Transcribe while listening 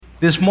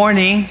This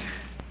morning,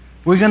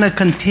 we're going to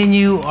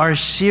continue our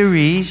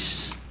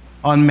series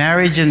on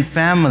marriage and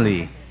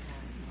family.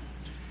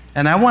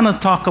 And I want to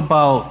talk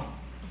about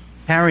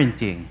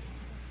parenting.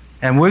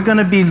 And we're going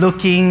to be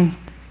looking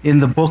in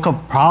the book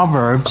of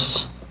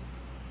Proverbs,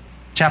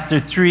 chapter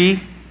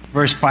 3,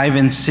 verse 5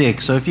 and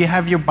 6. So if you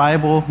have your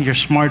Bible, your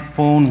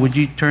smartphone, would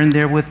you turn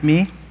there with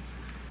me?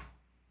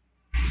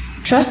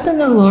 Trust in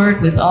the Lord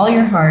with all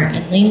your heart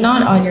and lean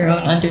not on your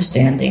own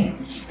understanding.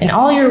 In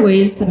all your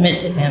ways submit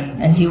to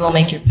him, and he will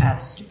make your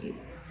paths straight.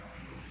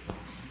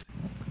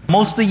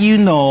 Most of you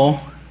know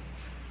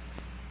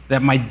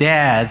that my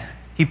dad,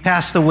 he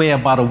passed away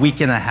about a week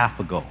and a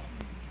half ago.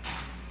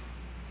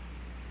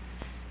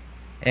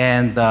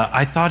 And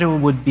I thought it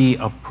would be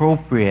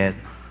appropriate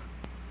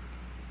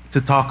to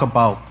talk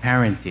about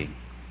parenting.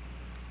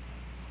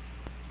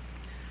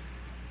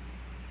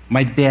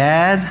 My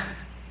dad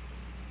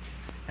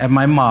and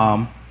my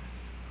mom,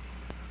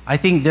 I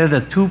think they're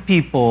the two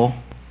people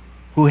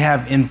who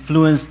have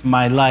influenced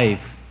my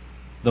life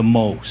the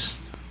most.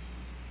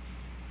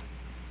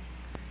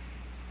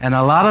 And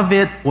a lot of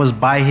it was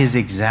by his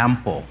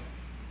example.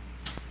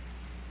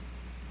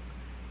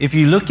 If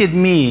you look at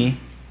me,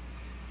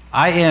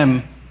 I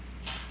am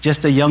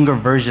just a younger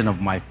version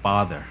of my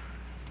father.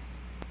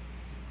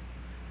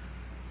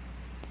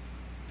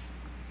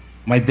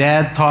 My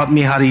dad taught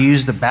me how to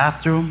use the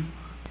bathroom,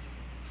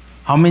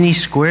 how many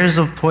squares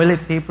of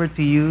toilet paper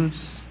to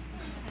use,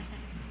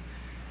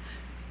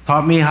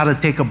 taught me how to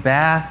take a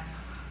bath,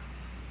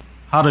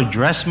 how to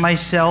dress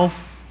myself.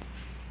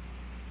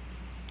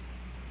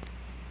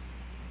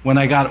 When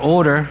I got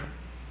older,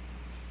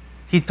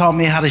 he taught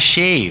me how to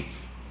shave.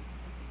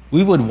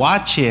 We would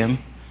watch him,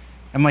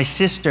 and my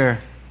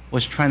sister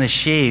was trying to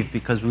shave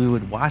because we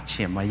would watch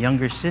him, my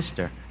younger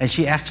sister, and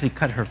she actually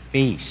cut her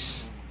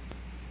face.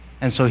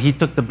 And so he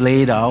took the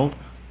blade out,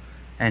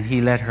 and he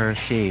let her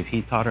shave.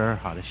 He taught her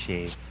how to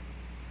shave.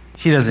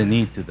 She doesn't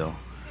need to, though.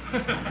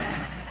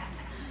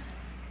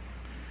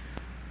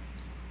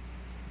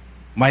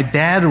 My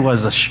dad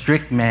was a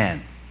strict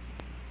man.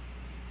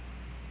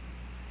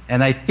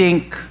 And I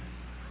think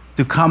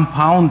to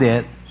compound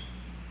it,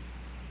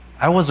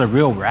 I was a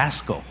real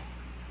rascal.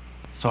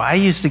 So I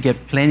used to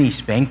get plenty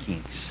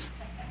spankings.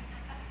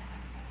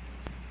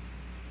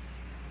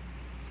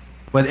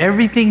 But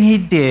everything he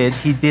did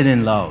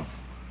in love.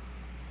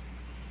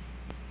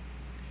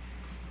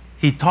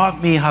 He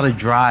taught me how to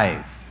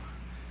drive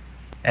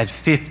at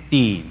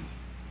 15,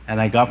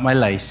 and I got my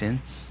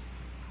license.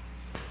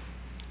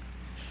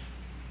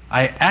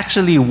 I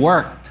actually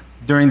worked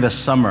during the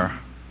summer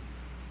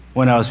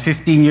when I was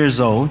 15 years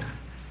old,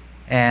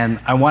 and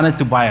I wanted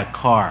to buy a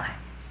car.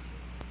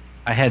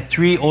 I had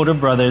 3 older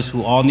brothers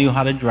who all knew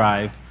how to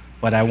drive,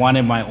 but I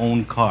wanted my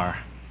own car.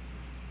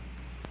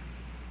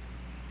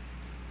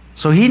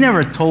 So he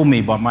never told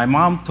me, but my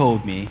mom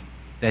told me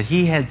that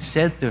he had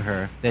said to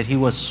her that he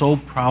was so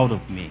proud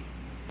of me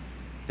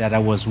that I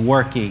was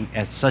working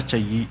at such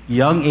a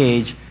young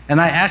age, and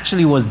I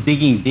actually was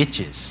digging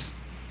ditches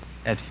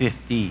at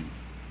 15.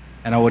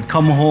 And I would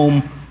come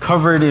home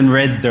covered in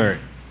red dirt,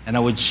 and I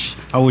would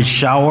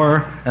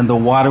shower, and the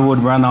water would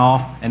run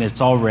off, and it's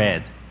all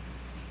red.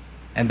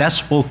 And that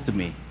spoke to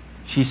me.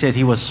 She said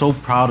he was so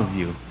proud of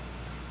you,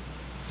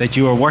 that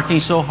you were working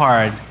so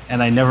hard,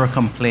 and I never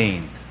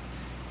complained.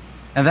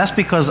 And that's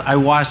because I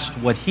watched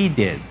what he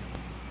did,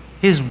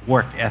 his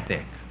work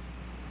ethic.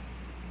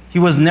 He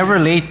was never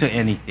late to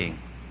anything.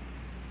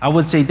 I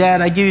would say, "Dad,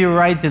 I give you a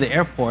ride to the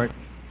airport,"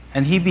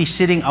 and he'd be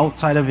sitting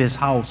outside of his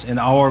house an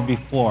hour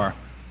before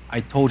I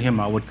told him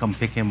I would come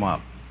pick him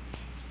up.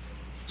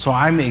 So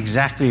I'm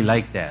exactly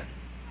like that.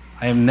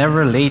 I am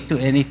never late to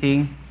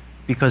anything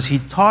because he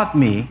taught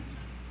me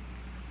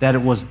that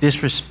it was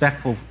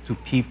disrespectful to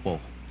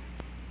people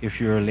if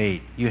you're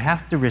late. You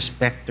have to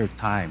respect their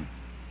time.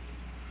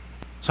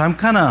 So I'm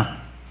kind of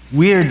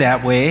weird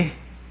that way.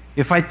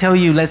 If I tell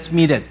you, let's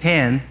meet at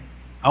 10,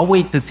 I'll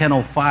wait till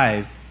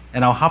 10:05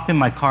 and I'll hop in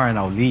my car and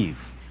I'll leave.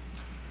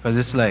 Because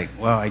it's like,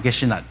 well, I guess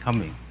you're not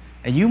coming.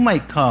 And you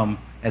might come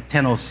at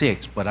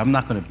 10:06, but I'm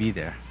not going to be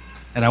there.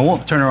 And I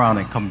won't turn around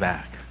and come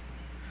back.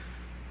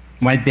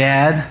 My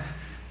dad,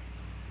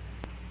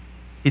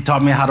 he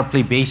taught me how to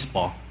play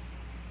baseball.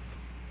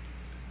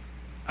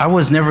 I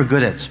was never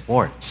good at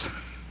sports.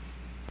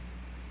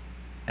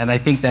 And I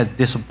think that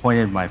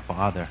disappointed my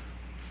father.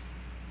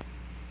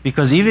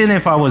 Because even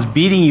if I was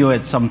beating you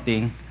at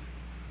something,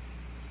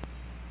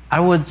 I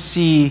would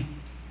see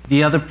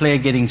the other player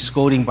getting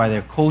scolding by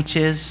their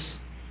coaches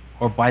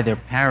or by their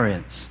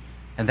parents.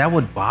 And that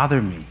would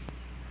bother me.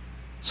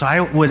 So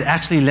I would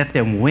actually let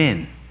them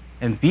win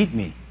and beat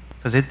me.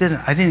 Because I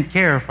didn't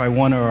care if I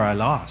won or I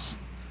lost.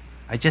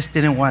 I just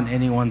didn't want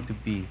anyone to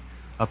be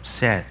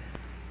upset.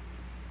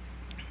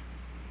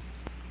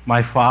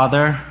 My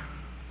father,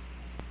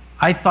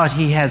 I thought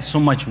he had so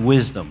much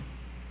wisdom.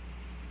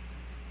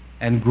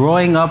 And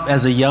growing up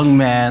as a young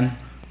man,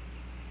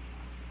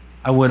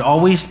 I would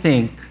always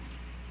think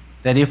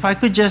that if I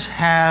could just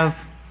have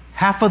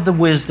half of the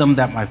wisdom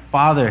that my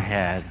father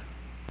had,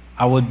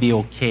 I would be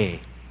okay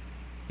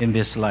in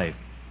this life.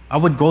 I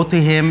would go to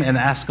him and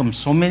ask him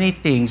so many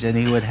things, and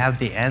he would have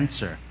the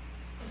answer.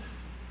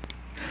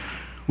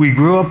 We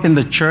grew up in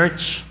the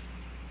church.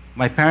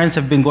 My parents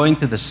have been going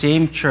to the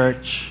same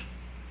church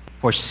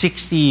for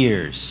 60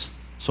 years.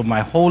 So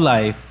my whole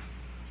life,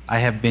 I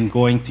have been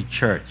going to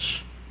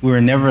church. We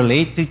were never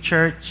late to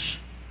church.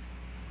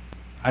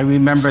 I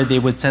remember they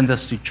would send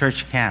us to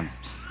church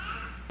camps.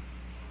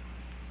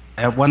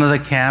 At one of the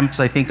camps,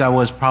 I think I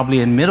was probably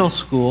in middle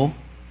school,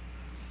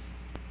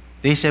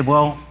 they said,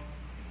 well,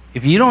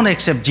 if you don't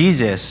accept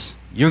Jesus,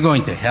 you're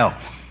going to hell.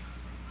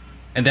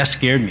 And that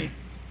scared me.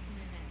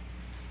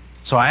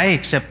 So I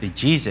accepted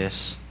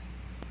Jesus,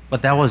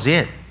 but that was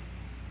it.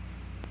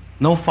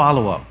 No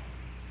follow-up.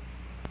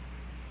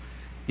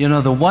 You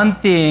know, the one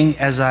thing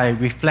as I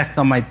reflect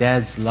on my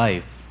dad's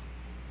life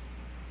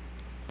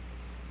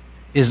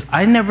is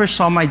I never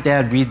saw my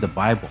dad read the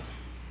Bible.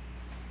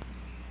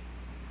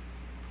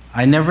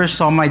 I never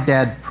saw my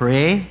dad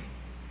pray.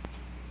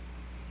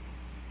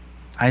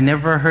 I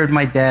never heard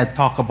my dad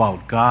talk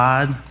about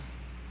God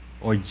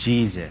or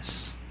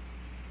Jesus.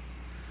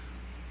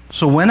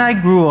 So when I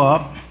grew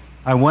up,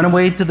 I went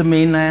away to the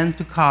mainland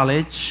to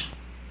college.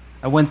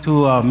 I went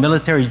to a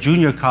military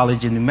junior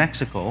college in New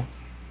Mexico.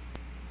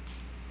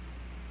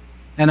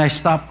 And I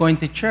stopped going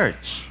to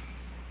church.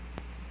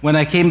 When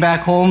I came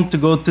back home to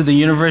go to the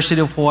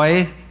University of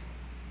Hawaii,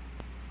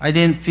 I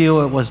didn't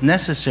feel it was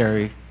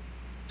necessary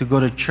to go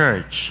to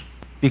church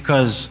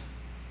because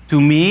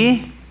to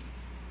me,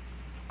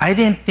 I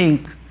didn't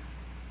think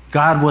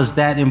God was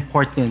that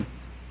important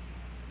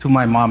to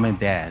my mom and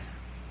dad.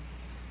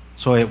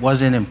 So it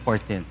wasn't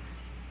important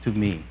to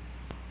me.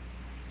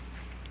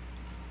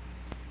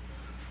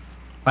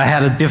 I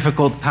had a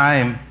difficult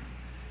time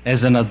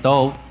as an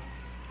adult.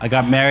 I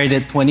got married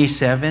at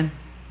 27.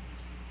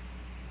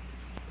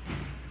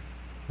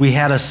 We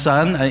had a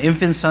son, an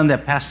infant son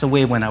that passed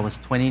away when I was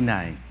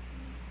 29.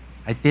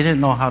 I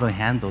didn't know how to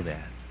handle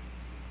that.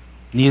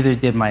 Neither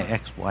did my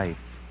ex-wife.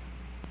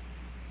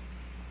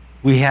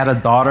 We had a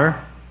daughter,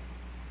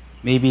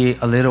 maybe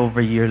a little over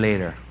a year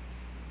later.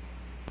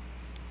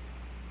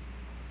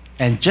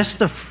 And just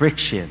the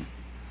friction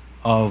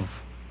of,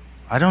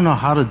 I don't know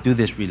how to do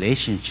this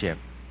relationship.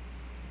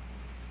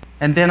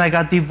 And then I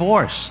got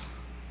divorced.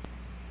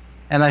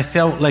 And I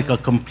felt like a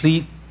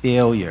complete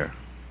failure.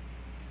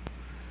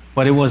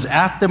 But it was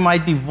after my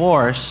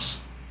divorce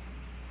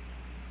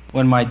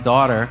when my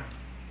daughter,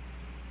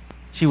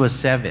 she was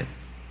 7.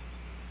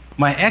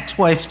 My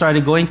ex-wife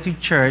started going to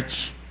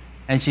church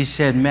and she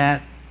said,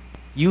 Matt,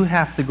 you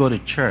have to go to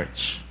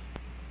church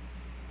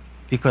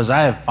because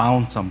I have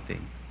found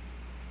something.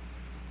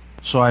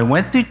 So I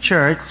went to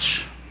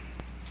church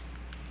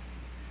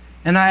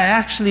and I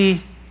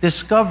actually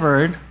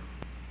discovered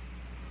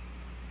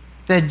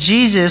that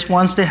Jesus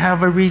wants to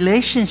have a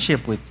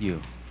relationship with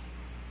you.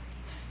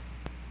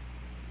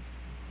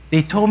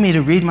 They told me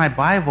to read my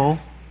Bible,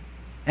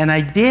 and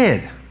I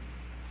did.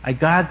 I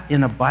got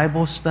in a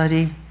Bible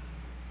study.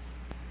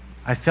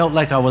 I felt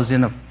like I was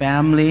in a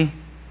family,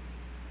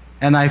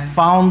 and I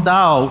found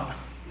out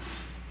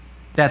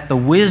that the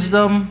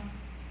wisdom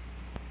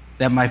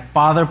that my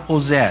father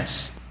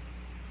possessed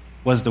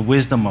was the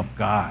wisdom of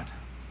God.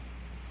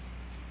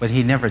 But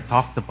he never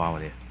talked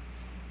about it.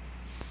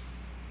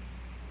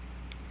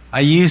 I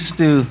used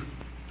to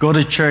go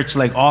to church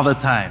like all the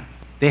time.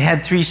 They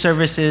had 3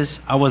 services.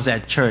 I was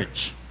at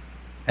church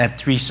at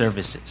 3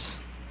 services.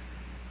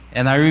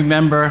 And I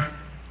remember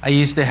I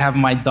used to have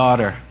my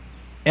daughter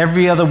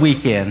every other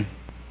weekend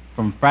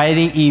from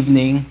Friday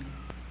evening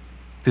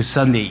to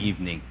Sunday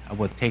evening. I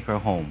would take her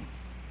home.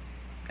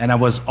 And I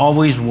was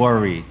always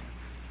worried,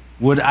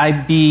 would I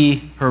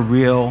be her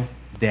real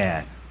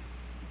dad?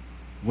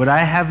 Would I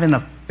have an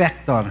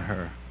effect on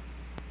her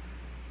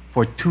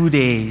for 2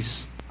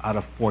 days out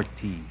of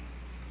 14?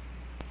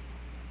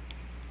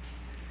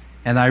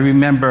 And I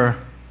remember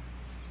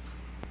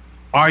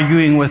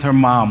arguing with her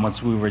mom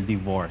once we were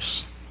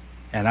divorced.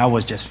 And I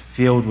was just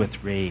filled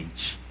with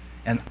rage.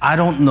 And I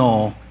don't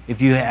know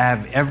if you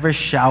have ever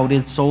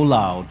shouted so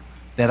loud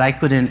that I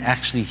couldn't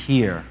actually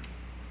hear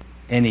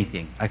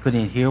anything. I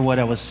couldn't hear what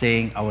I was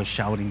saying. I was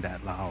shouting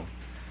that loud.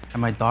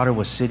 And my daughter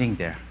was sitting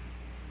there.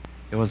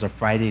 It was a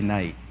Friday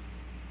night.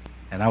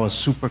 And I was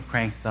super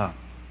cranked up.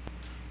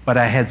 But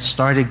I had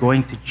started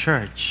going to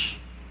church.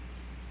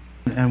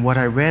 And what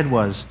I read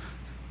was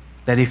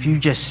that if you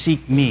just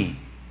seek me,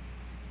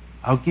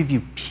 I'll give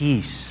you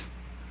peace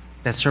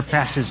that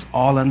surpasses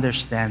all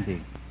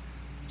understanding.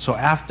 So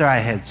after I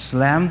had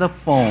slammed the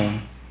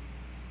phone,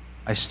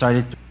 I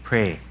started to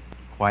pray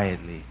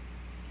quietly.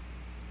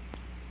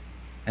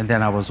 And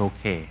then I was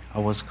okay. I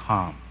was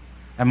calm.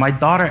 And my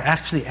daughter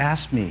actually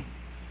asked me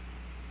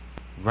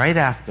right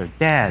after,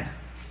 Dad,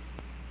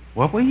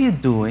 what were you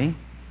doing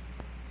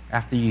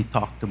after you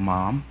talked to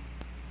Mom?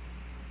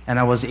 And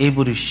I was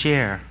able to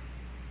share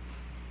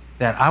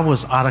that I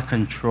was out of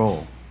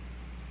control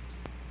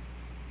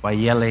by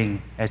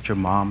yelling at your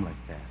mom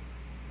like that.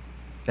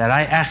 That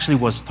I actually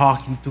was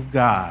talking to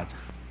God,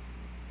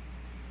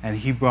 and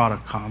He brought a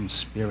calm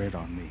spirit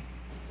on me.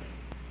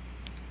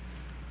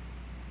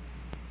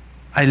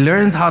 I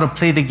learned how to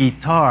play the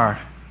guitar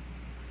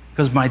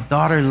because my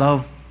daughter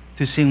loved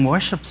to sing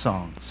worship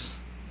songs.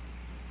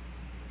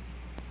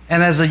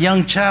 And as a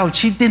young child,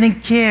 she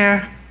didn't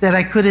care that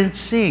I couldn't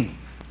sing.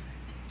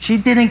 She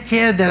didn't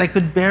care that I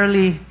could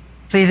barely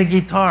play the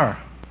guitar.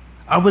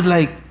 I would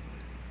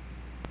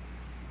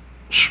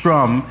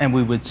strum and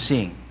we would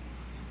sing.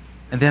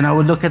 And then I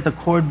would look at the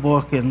chord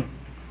book and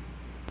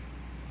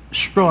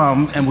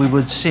strum and we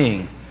would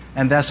sing.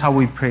 And that's how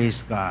we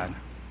praised God.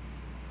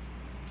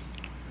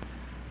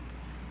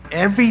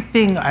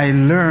 Everything I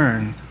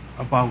learned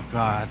about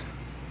God,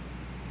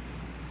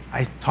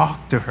 I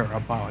talked to her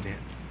about it.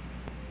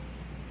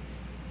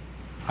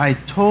 I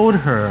told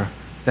her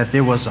that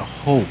there was a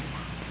hope,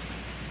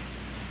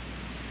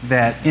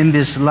 that in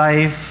this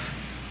life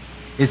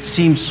it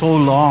seems so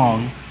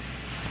long,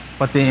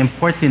 but the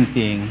important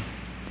thing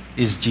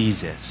is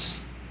Jesus,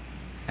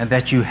 and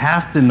that you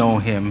have to know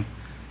him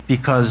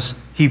because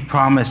he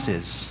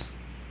promises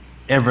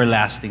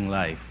everlasting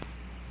life.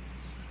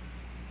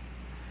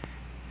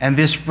 And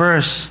this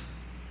verse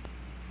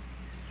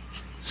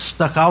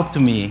stuck out to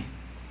me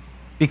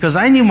because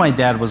I knew my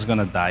dad was going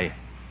to die.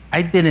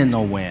 I didn't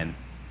know when,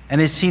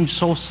 and it seemed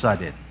so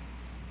sudden.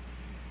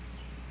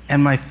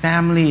 And my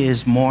family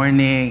is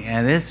mourning,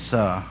 and it's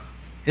a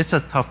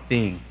tough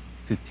thing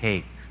to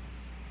take.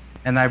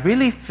 And I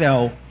really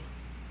felt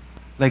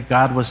like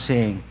God was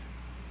saying,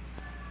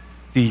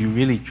 do you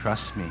really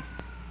trust me?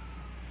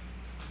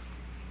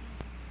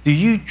 Do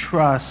you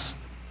trust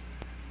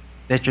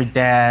that your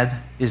dad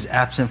is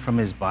absent from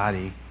his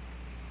body,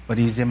 but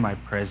he's in my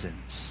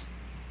presence?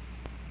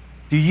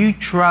 Do you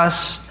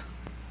trust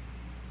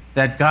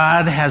that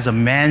God has a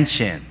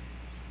mansion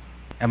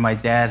and my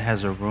dad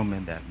has a room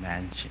in that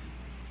mansion?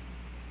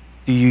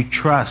 Do you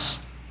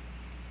trust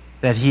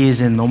that he is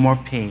in no more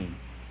pain,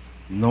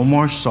 no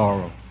more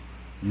sorrow,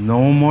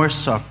 no more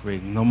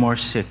suffering, no more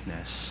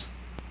sickness?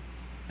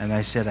 And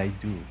I said, I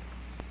do.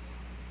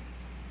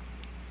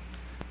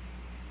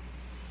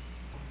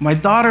 My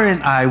daughter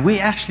and I, we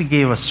actually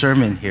gave a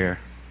sermon here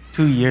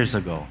 2 years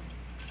ago.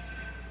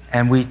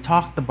 And we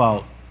talked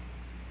about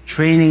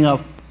training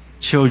up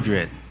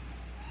children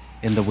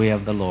in the way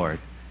of the Lord.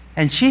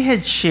 And she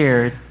had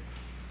shared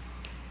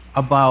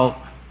about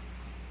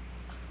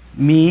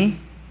me,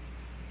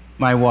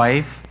 my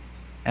wife,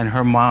 and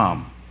her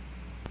mom,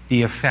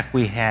 the effect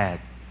we had.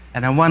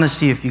 And I want to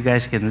see if you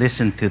guys can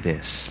listen to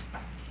this.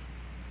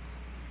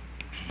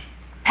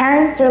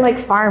 Parents are like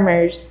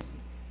farmers.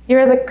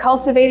 You're the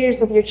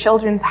cultivators of your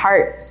children's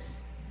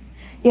hearts.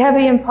 You have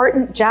the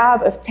important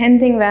job of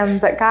tending them,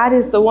 but God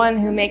is the one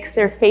who makes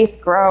their faith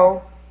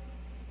grow.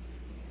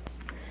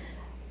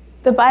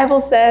 The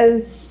Bible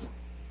says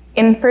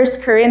in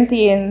 1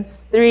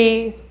 Corinthians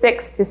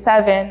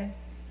 3:6-7,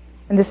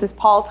 and this is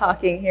Paul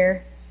talking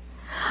here,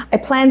 I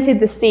planted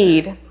the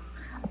seed.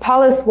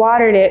 Apollos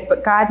watered it,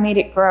 but God made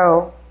it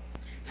grow.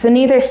 So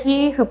neither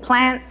he who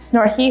plants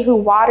nor he who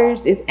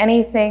waters is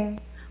anything,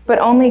 but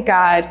only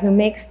God who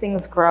makes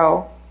things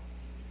grow.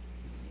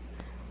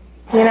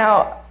 You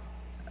know,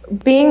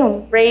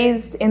 being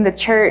raised in the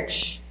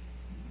church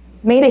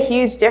made a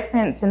huge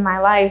difference in my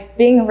life.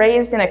 Being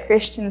raised in a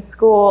Christian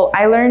school,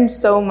 I learned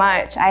so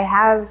much. I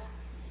have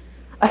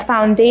a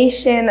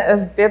foundation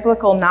of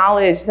biblical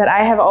knowledge that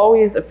I have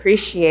always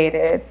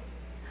appreciated.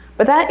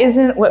 But that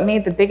isn't what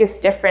made the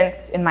biggest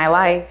difference in my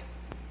life.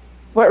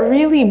 What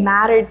really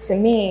mattered to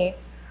me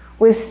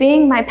was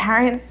seeing my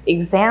parents'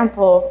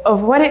 example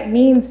of what it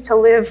means to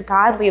live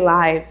godly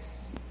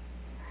lives.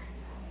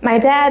 My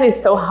dad is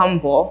so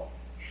humble.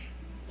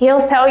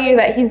 He'll tell you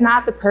that he's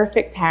not the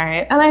perfect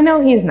parent, and I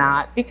know he's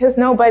not, because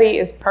nobody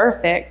is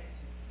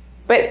perfect.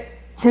 But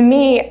to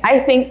me, I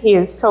think he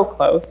is so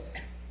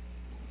close.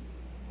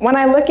 When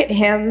I look at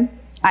him,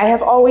 I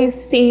have always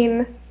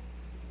seen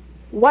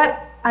what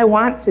I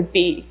want to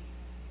be.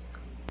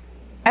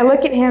 I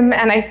look at him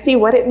and I see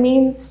what it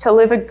means to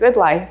live a good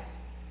life,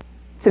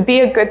 to be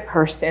a good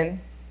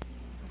person.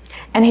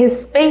 And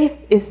his faith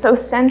is so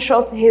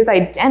central to his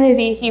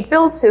identity, he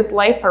builds his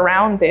life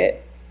around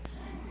it.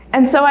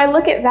 And so I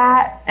look at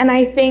that and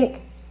I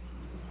think,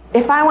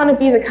 if I want to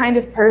be the kind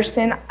of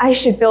person, I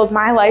should build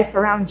my life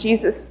around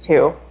Jesus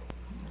too.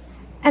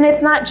 And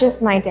it's not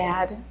just my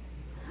dad.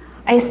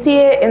 I see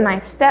it in my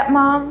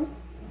stepmom,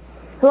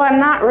 who I'm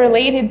not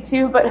related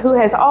to, but who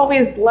has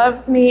always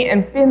loved me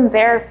and been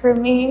there for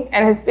me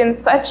and has been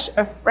such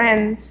a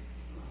friend.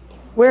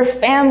 We're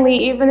family,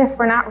 even if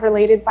we're not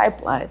related by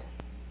blood.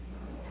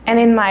 And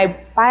in my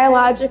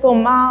biological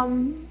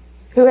mom,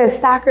 who has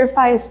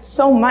sacrificed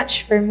so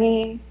much for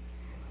me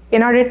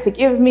in order to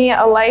give me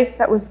a life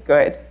that was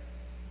good.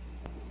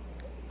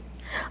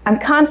 I'm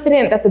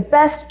confident that the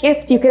best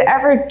gift you could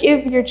ever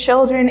give your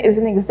children is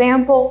an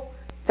example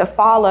to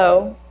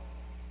follow,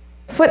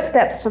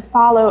 footsteps to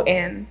follow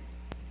in,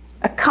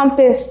 a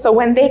compass so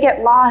when they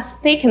get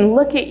lost, they can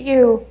look at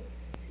you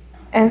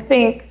and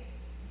think,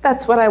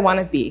 that's what I want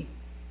to be.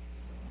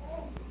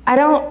 I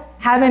don't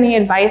have any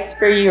advice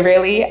for you,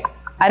 really.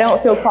 I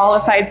don't feel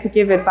qualified to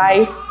give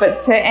advice,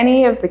 but to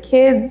any of the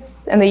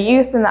kids and the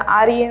youth in the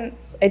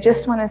audience, I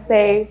just want to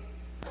say,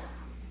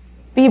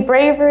 be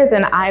braver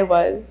than I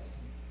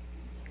was.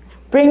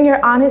 Bring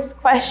your honest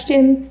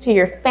questions to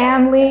your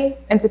family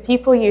and to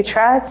people you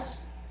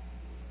trust.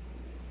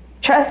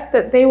 Trust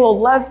that they will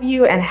love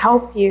you and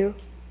help you.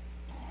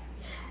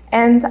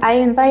 And I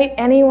invite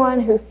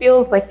anyone who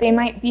feels like they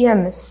might be a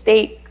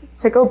mistake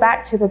to go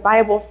back to the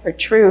Bible for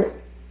truth.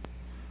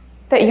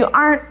 That you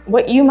aren't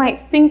what you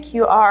might think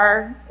you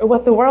are, or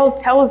what the world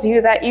tells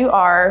you that you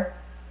are.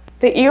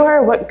 That you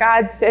are what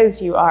God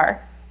says you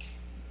are.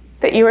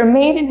 That you are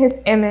made in His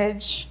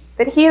image,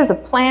 that He has a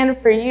plan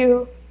for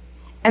you,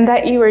 and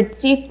that you are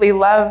deeply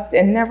loved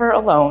and never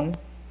alone.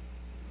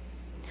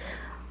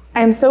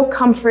 I am so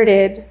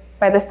comforted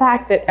by the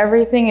fact that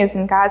everything is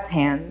in God's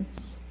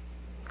hands.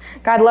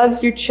 God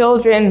loves your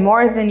children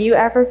more than you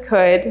ever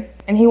could,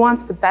 and He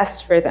wants the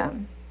best for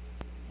them.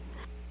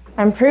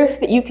 I'm proof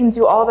that you can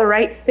do all the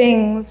right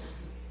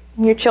things,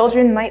 and your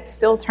children might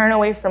still turn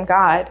away from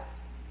God.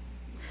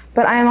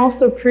 But I am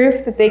also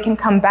proof that they can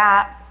come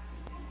back,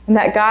 and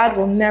that God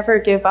will never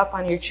give up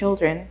on your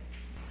children.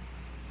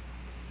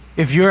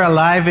 If you're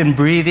alive and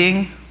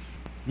breathing,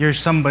 you're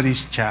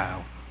somebody's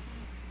child.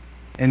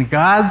 And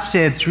God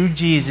said through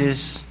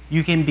Jesus,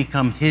 you can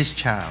become His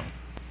child.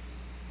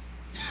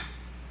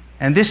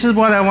 And this is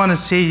what I want to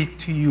say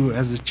to you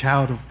as a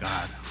child of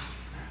God.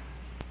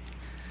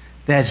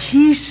 That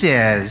He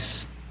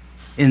says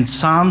in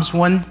Psalms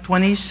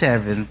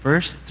 127,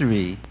 verse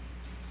 3,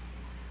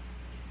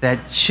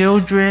 that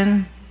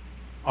children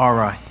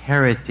are a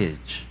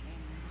heritage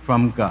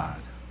from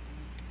God.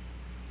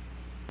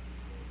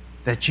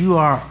 That you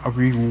are a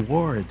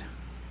reward.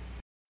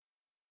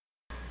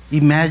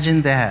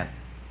 Imagine that.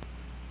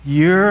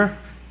 You're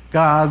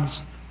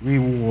God's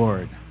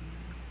reward.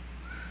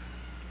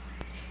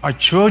 Our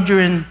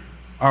children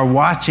are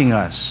watching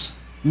us.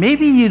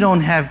 Maybe you don't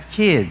have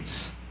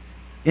kids.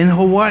 In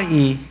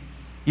Hawaii,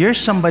 you're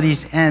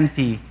somebody's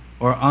auntie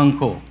or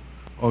uncle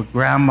or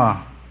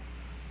grandma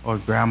or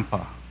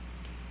grandpa.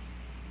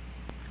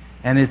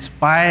 And it's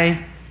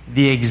by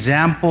the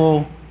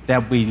example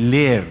that we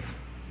live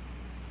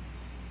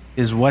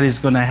is what is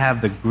going to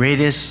have the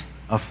greatest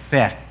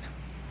effect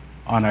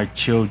on our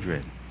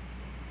children.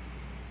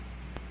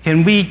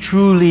 Can we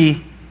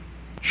truly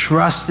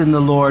trust in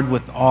the Lord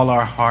with all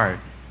our heart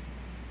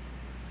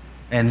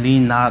and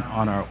lean not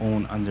on our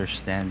own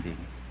understanding?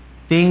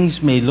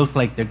 Things may look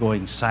like they're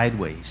going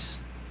sideways,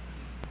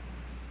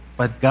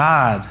 but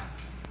God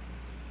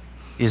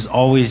is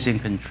always in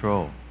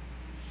control.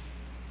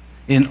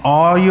 In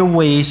all your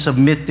ways,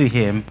 submit to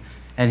Him,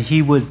 and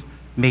He would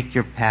make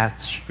your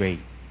path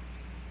straight.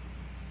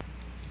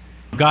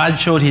 God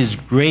showed His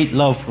great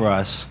love for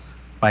us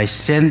by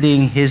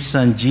sending His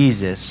Son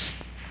Jesus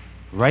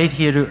right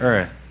here to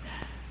earth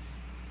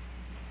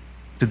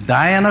to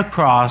die on a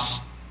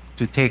cross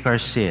to take our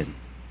sin.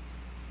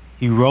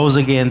 He rose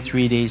again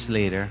 3 days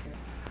later.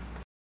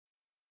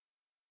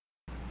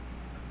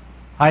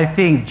 I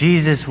think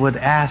Jesus would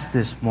ask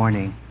this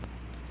morning,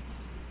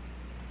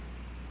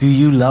 do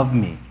you love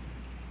me?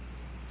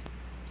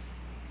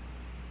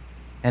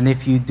 And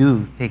if you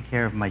do, take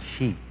care of my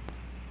sheep.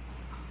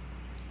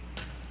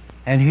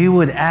 And He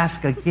would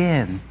ask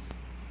again,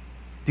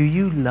 do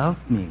you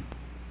love me?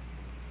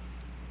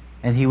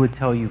 And He would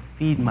tell you,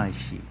 feed my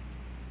sheep.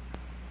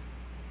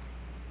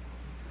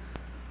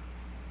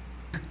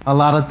 A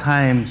lot of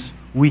times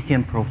we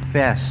can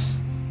profess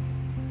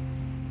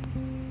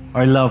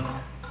our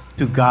love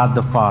to God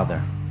the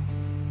Father,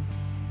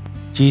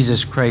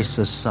 Jesus Christ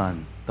the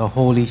Son, the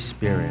Holy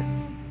Spirit.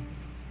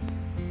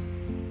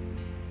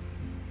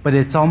 But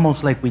it's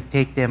almost like we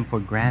take them for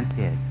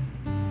granted.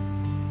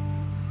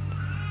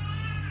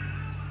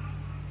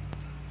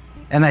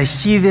 And I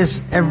see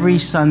this every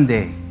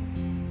Sunday,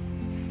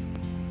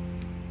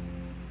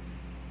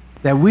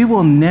 that we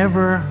will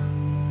never,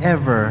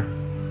 ever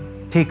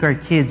take our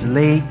kids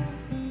late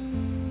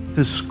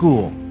to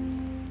school.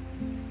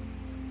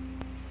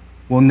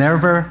 We'll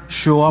never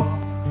show up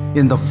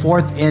in the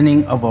fourth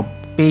inning of a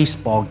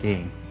baseball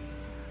game.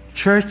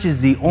 Church is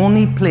the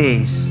only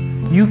place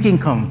you can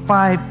come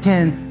 5,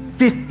 10,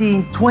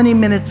 15, 20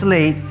 minutes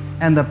late,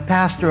 and the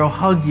pastor will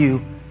hug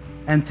you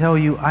and tell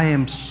you, I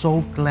am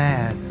so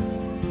glad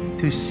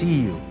to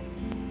see you.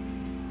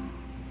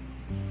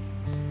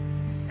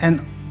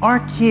 And our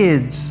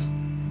kids,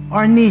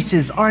 our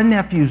nieces, our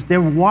nephews,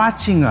 they're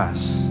watching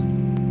us.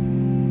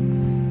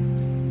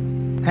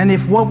 And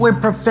if what we're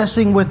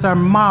professing with our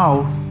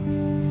mouth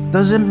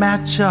doesn't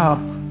match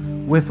up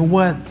with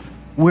what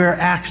we're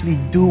actually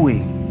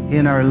doing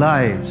in our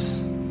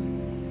lives,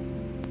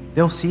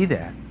 they'll see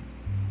that.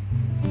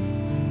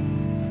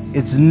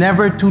 It's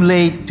never too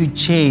late to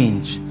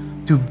change,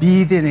 to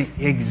be the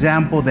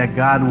example that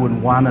God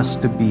would want us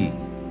to be.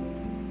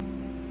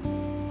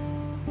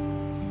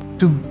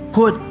 To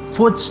put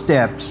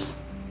footsteps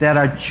that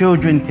our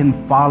children can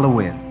follow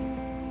in.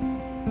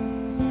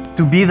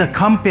 To be the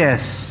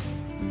compass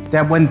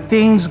that when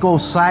things go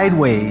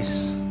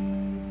sideways,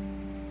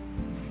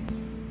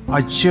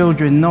 our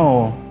children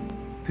know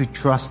to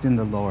trust in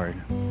the Lord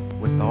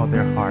with all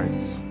their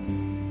hearts.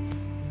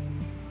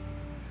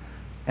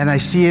 And I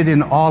see it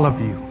in all of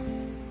you.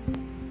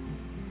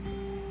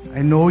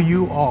 I know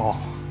you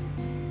all.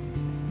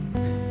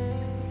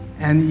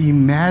 And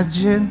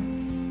imagine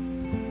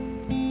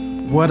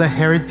what a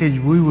heritage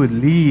we would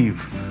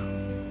leave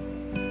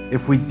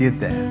if we did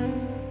that.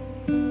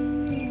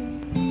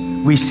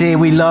 We say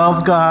we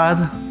love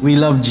God, we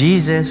love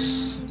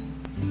Jesus,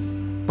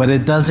 but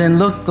it doesn't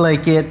look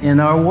like it in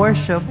our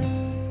worship.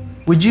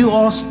 Would you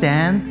all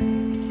stand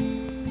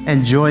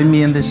and join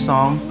me in this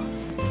song?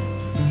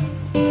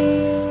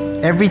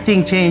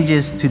 Everything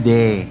changes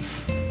today,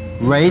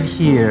 right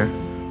here,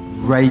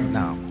 right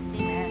now.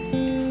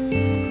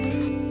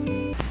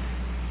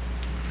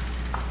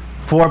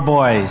 4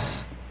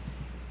 boys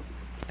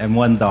and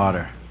 1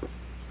 daughter.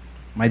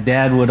 My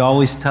dad would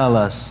always tell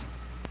us,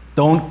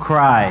 don't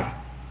cry,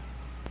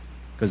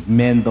 because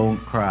men don't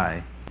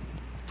cry.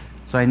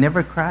 So I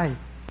never cried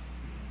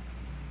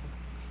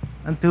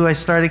until I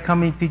started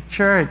coming to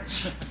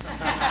church.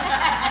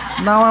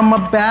 Now I'm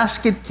a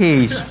basket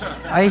case.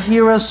 I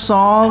hear a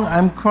song,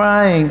 I'm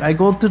crying. I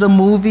go to the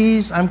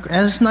movies, and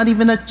it's not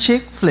even a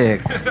chick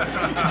flick.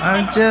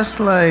 I'm just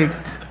like,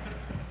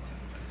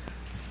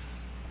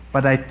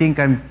 but I think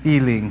I'm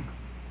feeling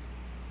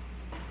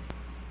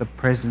the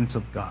presence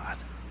of God.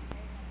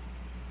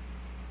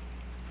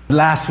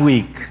 Last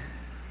week,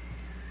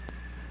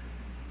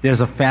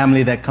 there's a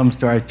family that comes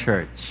to our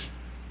church.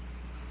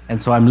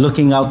 And so I'm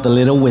looking out the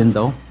little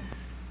window,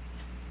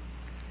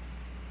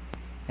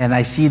 and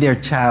I see their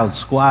child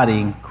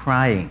squatting,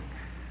 crying.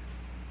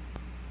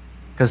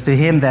 Because to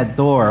him, that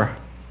door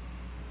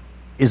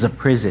is a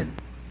prison.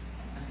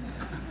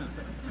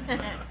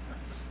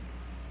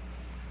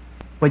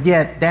 But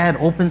yet, Dad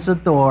opens the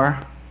door,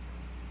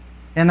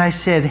 and I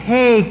said,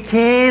 "Hey,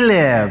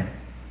 Caleb."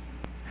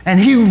 And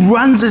he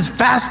runs as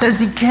fast as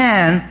he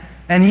can,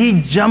 and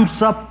he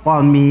jumps up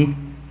on me,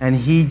 and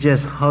he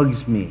just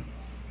hugs me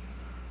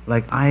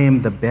like I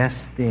am the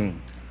best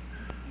thing.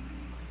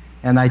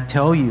 And I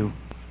tell you,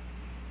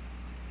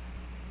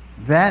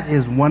 that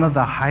is one of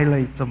the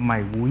highlights of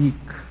my week.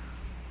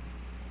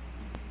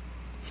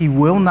 He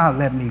will not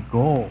let me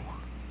go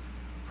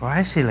for,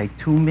 I say, like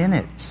 2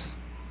 minutes.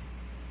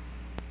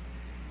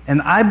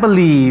 And I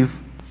believe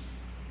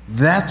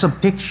that's a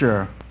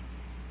picture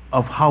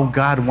of how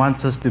God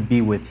wants us to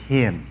be with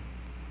Him.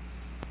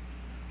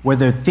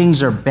 Whether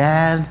things are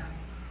bad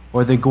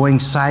or they're going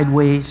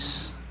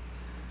sideways,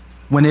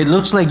 when it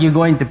looks like you're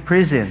going to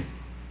prison,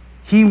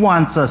 He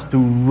wants us to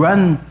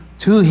run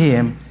to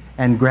Him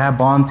and grab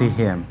onto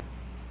Him.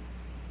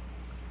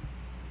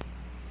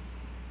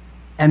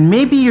 And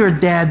maybe your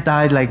dad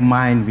died like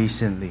mine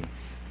recently.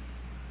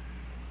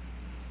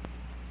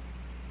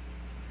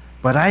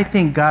 But I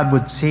think God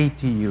would say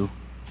to you,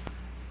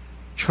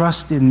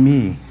 trust in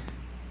me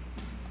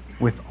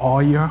with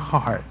all your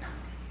heart.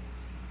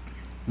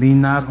 Lean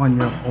not on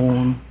your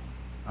own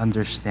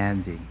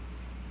understanding.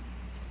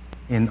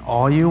 In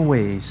all your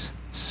ways,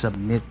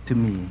 submit to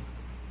me,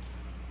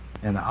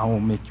 and I will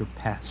make your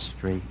path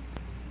straight.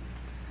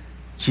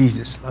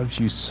 Jesus loves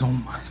you so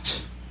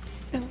much.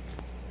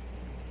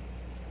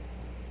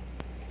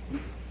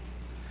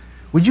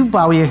 Would you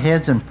bow your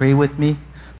heads and pray with me?